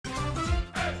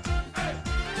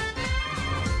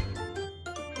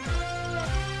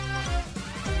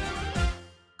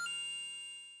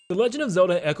The Legend of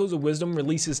Zelda Echoes of Wisdom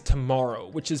releases tomorrow,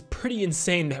 which is pretty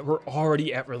insane that we're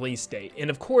already at release date. And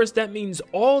of course, that means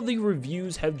all the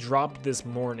reviews have dropped this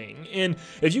morning. And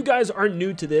if you guys aren't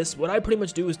new to this, what I pretty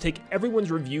much do is take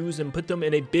everyone's reviews and put them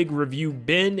in a big review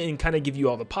bin and kind of give you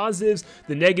all the positives,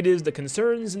 the negatives, the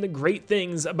concerns, and the great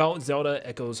things about Zelda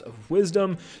Echoes of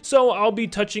Wisdom. So I'll be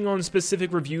touching on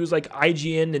specific reviews like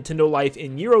IGN, Nintendo Life,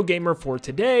 and Eurogamer for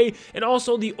today, and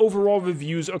also the overall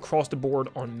reviews across the board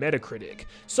on Metacritic.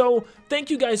 So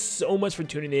thank you guys so much for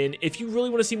tuning in. If you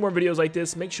really want to see more videos like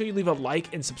this, make sure you leave a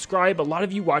like and subscribe. A lot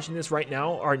of you watching this right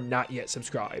now are not yet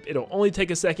subscribed. It'll only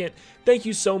take a second. Thank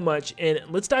you so much, and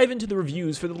let's dive into the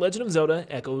reviews for The Legend of Zelda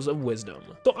Echoes of Wisdom.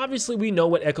 So obviously we know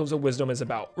what Echoes of Wisdom is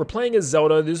about. We're playing as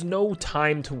Zelda. There's no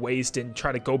time to waste and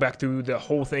try to go back through the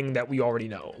whole thing that we already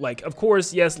know. Like, of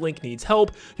course, yes, Link needs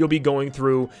help. You'll be going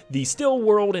through the still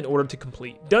world in order to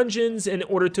complete dungeons in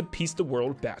order to piece the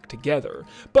world back together.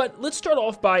 But let's start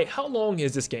off by how long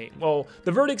is this game? Well,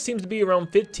 the verdict seems to be around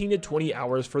 15 to 20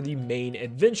 hours for the main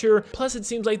adventure. Plus, it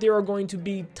seems like there are going to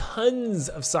be tons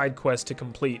of side quests to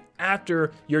complete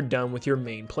after you're done with your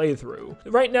main playthrough.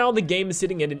 Right now, the game is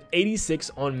sitting at an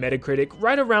 86 on Metacritic,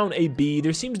 right around a B.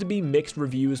 There seems to be mixed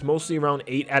reviews, mostly around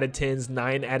 8 out of 10s,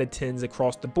 9 out of 10s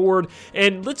across the board.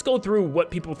 And let's go through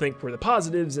what people think were the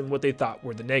positives and what they thought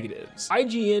were the negatives.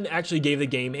 IGN actually gave the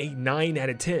game a 9 out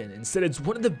of 10 and said it's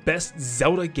one of the best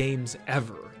Zelda games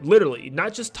ever. Literally,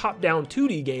 not just top-down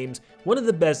 2D games, one of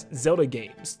the best Zelda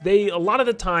games. They, a lot of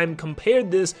the time, compared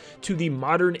this to the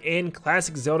modern and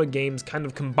classic Zelda games kind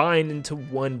of combined into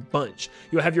one bunch.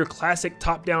 You'll have your classic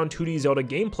top-down 2D Zelda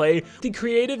gameplay, the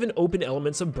creative and open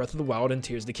elements of Breath of the Wild and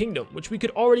Tears of the Kingdom, which we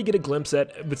could already get a glimpse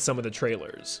at with some of the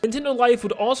trailers. Nintendo Life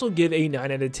would also give a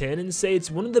 9 out of 10 and say it's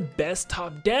one of the best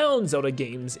top-down Zelda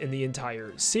games in the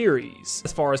entire series.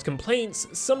 As far as complaints,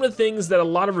 some of the things that a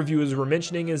lot of reviewers were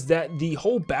mentioning is that the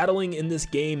whole battling in this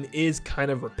game is kind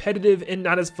of repetitive and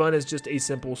not as fun as just a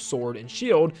simple sword and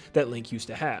shield that Link used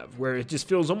to have, where it just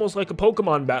feels almost like a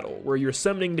Pokemon battle, where you're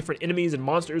summoning different enemies and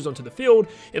monsters onto the field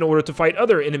in order to fight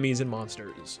other enemies and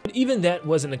monsters. But even that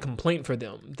wasn't a complaint for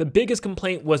them. The biggest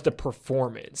complaint was the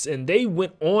performance, and they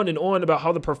went on and on about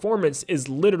how the performance is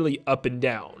literally up and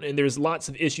down, and there's lots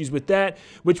of issues with that,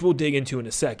 which we'll dig into in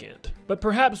a second. But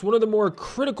perhaps one of the more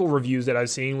critical reviews that I've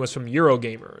seen was from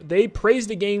Eurogamer. They praised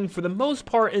the game for the most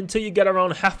part until you get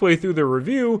around halfway through the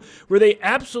review, where they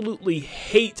absolutely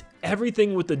hate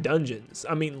everything with the dungeons.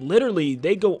 I mean, literally,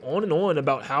 they go on and on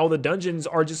about how the dungeons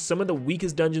are just some of the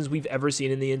weakest dungeons we've ever seen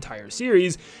in the entire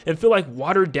series and feel like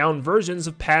watered down versions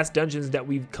of past dungeons that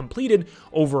we've completed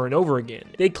over and over again.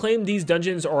 They claim these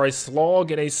dungeons are a slog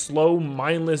and a slow,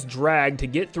 mindless drag to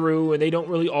get through, and they don't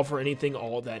really offer anything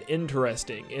all that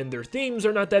interesting. And their themes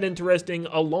are not that interesting,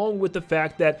 along with the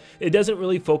fact that it doesn't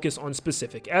really focus on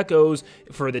specific echoes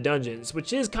for the dungeons,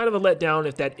 which is kind of a letdown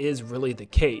if that is really the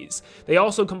case. They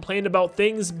also complain about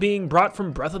things being brought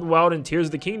from Breath of the Wild and Tears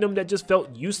of the Kingdom that just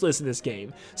felt useless in this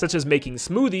game, such as making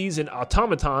smoothies and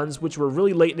automatons, which were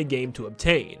really late in the game to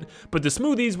obtain. But the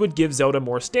smoothies would give Zelda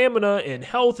more stamina and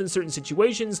health in certain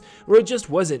situations where it just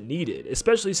wasn't needed,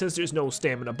 especially since there's no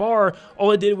stamina bar.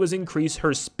 All it did was increase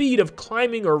her speed of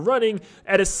climbing or running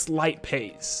at a slight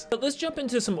pace. But let's jump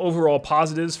into some overall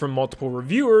positives from multiple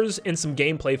reviewers and some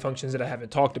gameplay functions that I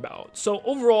haven't talked about. So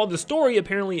overall, the story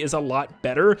apparently is a lot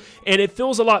better, and it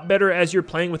feels a lot better as you're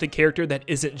playing with a character that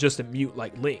isn't just a mute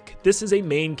like Link. This is a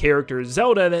main character,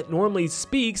 Zelda, that normally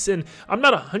speaks, and I'm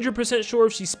not 100% sure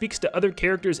if she speaks to other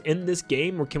characters in this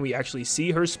game or can we actually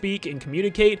see her speak and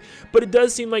communicate, but it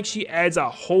does seem like she adds a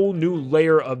whole new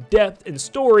layer of depth and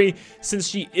story since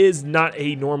she is not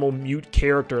a normal mute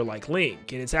character like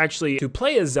Link, and it's actually to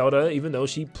play as Zelda even though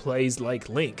she plays like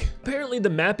Link. Apparently the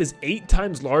map is 8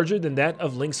 times larger than that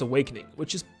of Link's Awakening,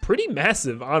 which is pretty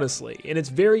massive, honestly, and it's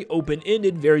very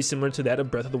open-ended, very similar to that of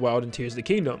Breath of the Wild and Tears of the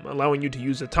Kingdom, allowing you to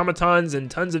use automatons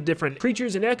and tons of different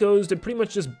creatures and echoes to pretty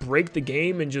much just break the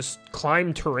game and just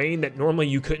climb terrain that normally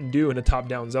you couldn't do in a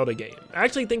top-down Zelda game. I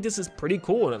actually think this is pretty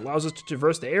cool and it allows us to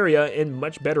traverse the area in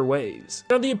much better ways.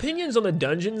 Now, the opinions on the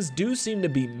dungeons do seem to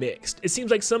be mixed. It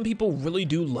seems like some people really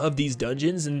do love these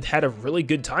dungeons and had a really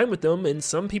good time with them, and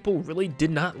some people really did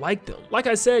not like them. Like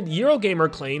I said,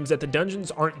 Eurogamer claims that the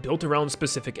dungeons aren't built around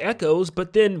specific echoes,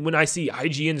 but then when I see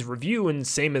IGN's review, and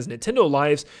same as Nintendo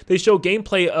Live's, they show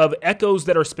gameplay of echoes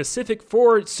that are specific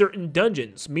for certain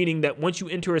dungeons, meaning that once you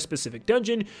enter a specific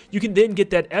dungeon, you can then get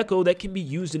that echo that can be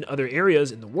used in other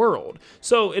areas in the world.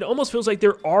 So it almost feels like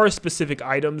there are specific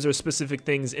items or specific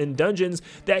things in dungeons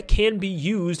that can be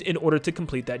used in order to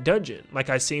complete that dungeon. Like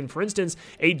I've seen, for instance,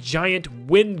 a giant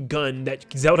wind gun that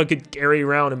Zelda could carry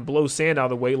around and blow sand out of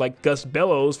the way like Gust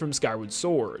Bellows from Skyward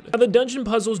Sword. Now, the dungeon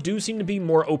puzzles do seem to be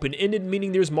more open-ended,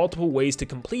 meaning there's multiple ways to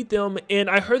complete them, and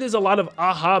I heard there's a lot of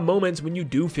aha moments when you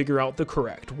do figure out the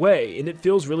correct way, and it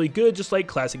feels really good just like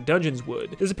classic dungeons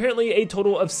would. There's apparently a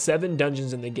total of 7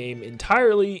 dungeons in the game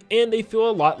entirely, and they feel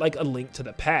a lot like A Link to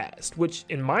the Past, which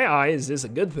in my eyes is a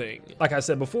good thing. Like I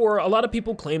said before, a lot of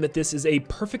people claim that this is a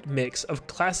perfect mix of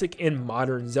classic and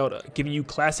modern Zelda, giving you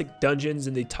classic dungeons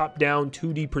in the top-down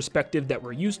 2D perspective that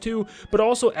we're used to, but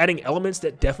also adding elements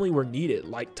that definitely were needed,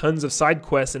 like tons of side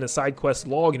quests and a side quest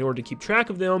log in order to keep track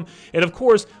of them, and of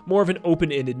course, more of an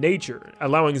open-ended nature,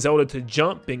 allowing Zelda to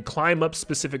jump and climb up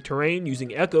specific terrain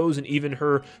using echoes, and even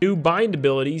her new bind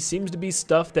ability seems to be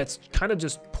stuff that's kind of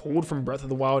just pulled from Breath of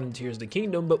the Wild and Tears of the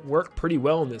Kingdom, but work pretty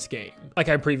well in this game. Like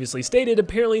I previously stated,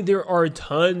 apparently there are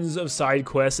tons of side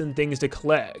quests and things to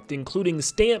collect, including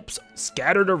stamps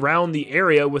scattered around the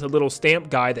area with a little stamp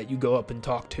guy that you go up and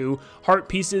talk to, heart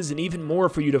pieces, and even more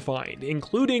for you to find,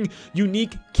 including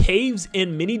unique caves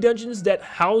and mini dungeons that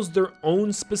house their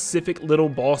own specific little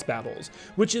boss battles,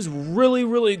 which is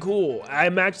really cool.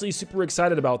 I'm actually super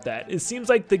excited about that. It seems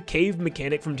like the cave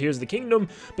mechanic from Tears of the Kingdom,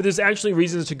 but there's actually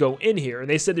reasons to go in here, and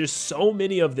they said there's so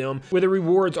many of them where the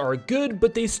rewards are good,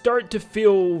 but they start to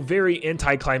feel very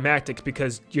anticlimactic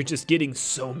because you're just getting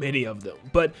so many of them.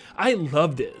 But I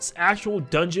love this. Actual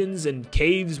dungeons and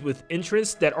caves with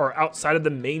interests that are outside of the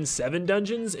main 7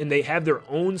 dungeons, and they have their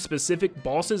own specific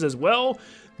bosses as well.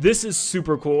 This is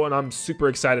super cool, and I'm super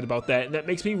excited about that, and that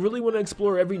makes me really want to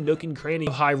explore every nook and cranny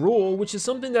of Hyrule, which is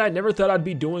something that I never thought I'd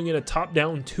be doing in a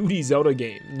top-down 2D Zelda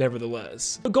game,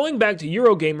 nevertheless. But going back to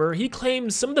Eurogamer, he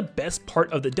claims some of the best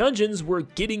part of the dungeons were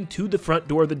getting to the front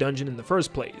door of the dungeon in the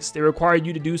first place. They required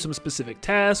you to do some specific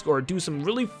tasks or do some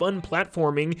really fun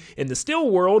platforming in the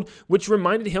still world, which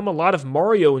reminded him a lot of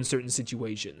Mario in certain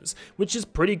situations, which is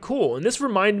pretty cool, and this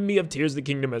reminded me of Tears of the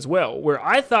Kingdom as well, where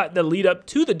I thought the lead up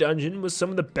to the dungeon was some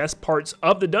of the best parts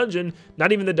of the dungeon,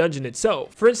 not even the dungeon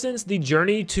itself. For instance, the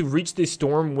journey to reach the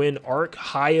Stormwind Arc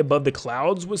high above the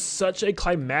clouds was such a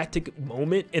climactic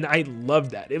moment, and I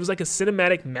loved that. It was like a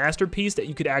cinematic masterpiece that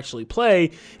you could actually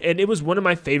play, and it was one of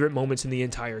my favorite moments in the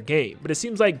entire game. But it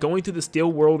seems like going through the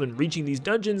still world and reaching these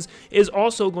dungeons is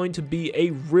also going to be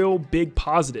a real big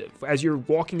positive, as you're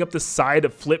walking up the side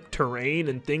of flipped terrain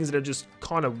and things that are just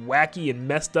kind of wacky and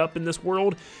messed up in this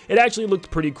world. It actually looked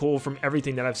pretty cool from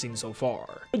everything that I've seen so far.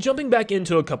 But jumping back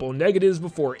into a couple of negatives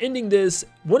before ending this,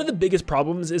 one of the biggest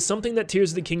problems is something that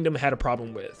Tears of the Kingdom had a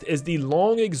problem with, is the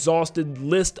long exhausted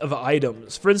list of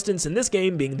items. For instance, in this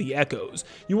game being the echoes.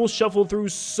 You will shuffle through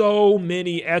so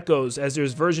many echoes, as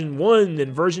there's version 1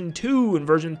 and version 2 and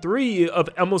version 3 of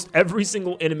almost every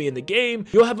single enemy in the game.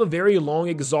 You'll have a very long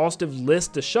exhaustive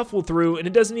list to shuffle through, and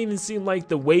it doesn't even seem like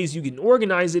the ways you can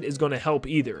organize it is going to help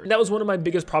either. And that was one of my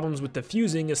biggest problems with the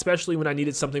fusing, especially when I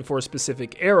needed something for a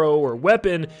specific arrow or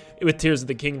weapon with Tears of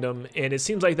the Kingdom, and it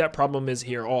seems like that problem is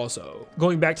here also.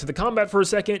 Going back to the combat for a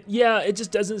second, yeah, it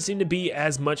just doesn't seem to be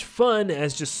as much fun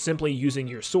as just simply using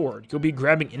your sword. You'll be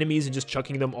grabbing enemies and just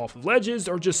chucking them off of ledges,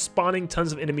 or just spawning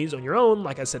tons of enemies on your own,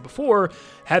 like I said before,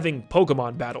 having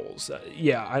Pokemon battles.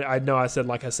 Yeah, I know I said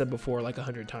like I said before like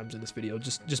 100 times in this video,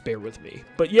 just bear with me.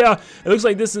 But yeah, it looks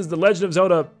like this is the Legend of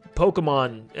Zelda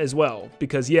Pokemon as well,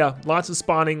 because yeah, lots of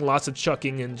spawning, lots of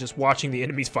chucking, and just watching the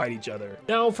enemies fight each other.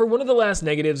 Now, for one of the last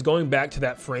negatives, going back to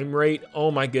that frame rate,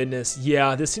 oh my goodness,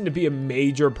 yeah, this seemed to be a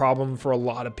major problem for a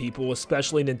lot of people,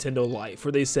 especially Nintendo Life,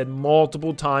 where they said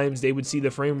multiple times they would see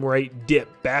the frame rate dip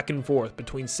back and forth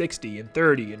between 60 and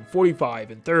 30 and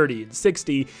 45 and 30 and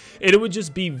 60, and it would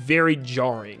just be very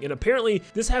jarring. And apparently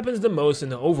this happens the most in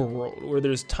the overworld, where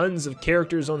there's tons of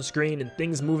characters on screen and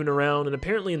things moving around, and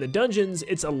apparently in the dungeons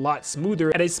it's a lot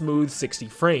smoother at a smooth 60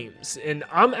 frames. And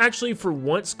I'm actually for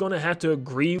once going to have to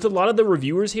agree with a lot of the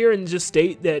reviewers here and just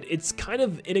state that it's kind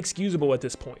of inexcusable at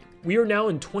this point. we are now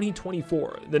in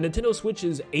 2024. The Nintendo Switch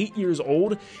is 8 years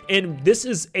old, and this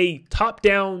is a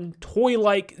top-down,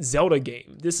 toy-like Zelda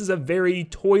game. This is a very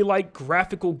toy-like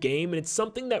graphical game, and it's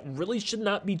something that really should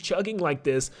not be chugging like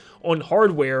this on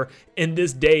hardware in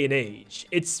this day and age.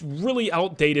 It's really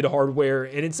outdated hardware,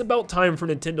 and it's about time for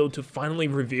Nintendo to finally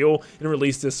reveal and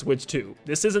release this Switch 2.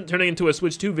 This isn't turning into a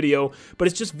Switch 2 video, but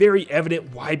it's just very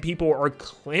evident why people are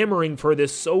clamoring for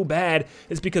this so bad.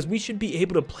 It's because we should be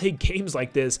able to play games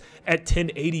like this at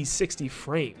 1080 60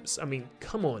 frames. I mean,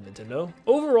 come on, Nintendo.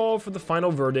 Overall, for the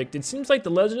final verdict, it seems like The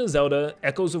Legend of Zelda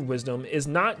Echoes of Wisdom is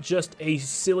not just a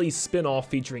silly spin-off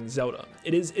featuring Zelda.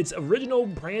 It is its original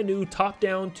brand new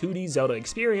top-down 2D Zelda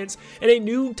experience and a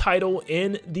new title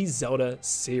in the Zelda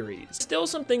series. Still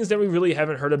some things that we really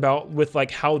haven't heard about with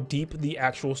like how deep the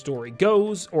actual story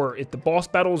goes, or if the boss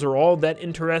battles are all that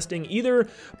interesting either,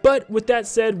 but with that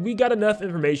said, we got enough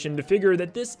information to figure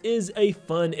that this is a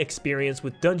fun experience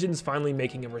with dungeons finally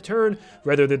making a return,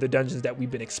 whether they're the dungeons that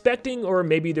we've been expecting or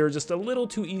maybe they're just a little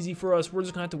too easy for us. We're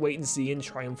just gonna have to wait and see and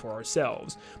try them for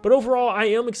ourselves. But overall, I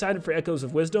am excited for Echoes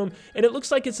of Wisdom, and it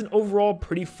looks like it's an overall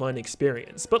pretty fun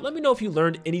experience. But let me know if you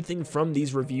learned anything from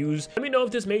these reviews. Let me know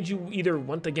if this made you either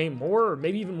want the game more or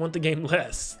maybe even want the game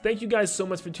less. Thank you guys so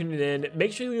much for tuning in.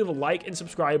 Make sure you leave a like and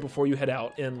subscribe before you head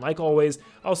out, and like always,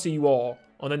 I'll see you all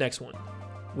on the next one.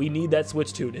 We need that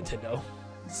Switch 2, Nintendo.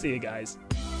 See you guys.